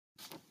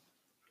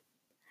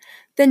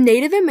The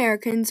Native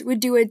Americans would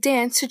do a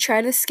dance to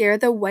try to scare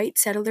the white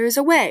settlers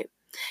away.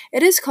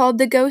 It is called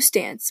the ghost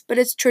dance, but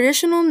its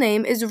traditional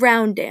name is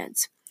round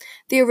dance.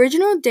 The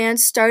original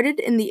dance started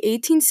in the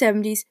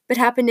 1870s but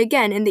happened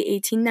again in the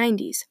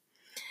 1890s.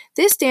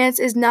 This dance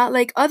is not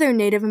like other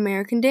Native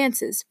American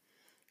dances.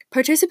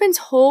 Participants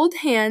hold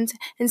hands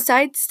and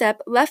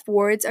sidestep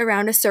leftwards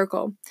around a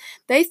circle.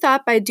 They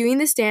thought by doing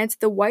this dance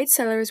the white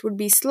settlers would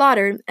be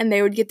slaughtered and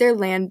they would get their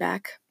land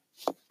back.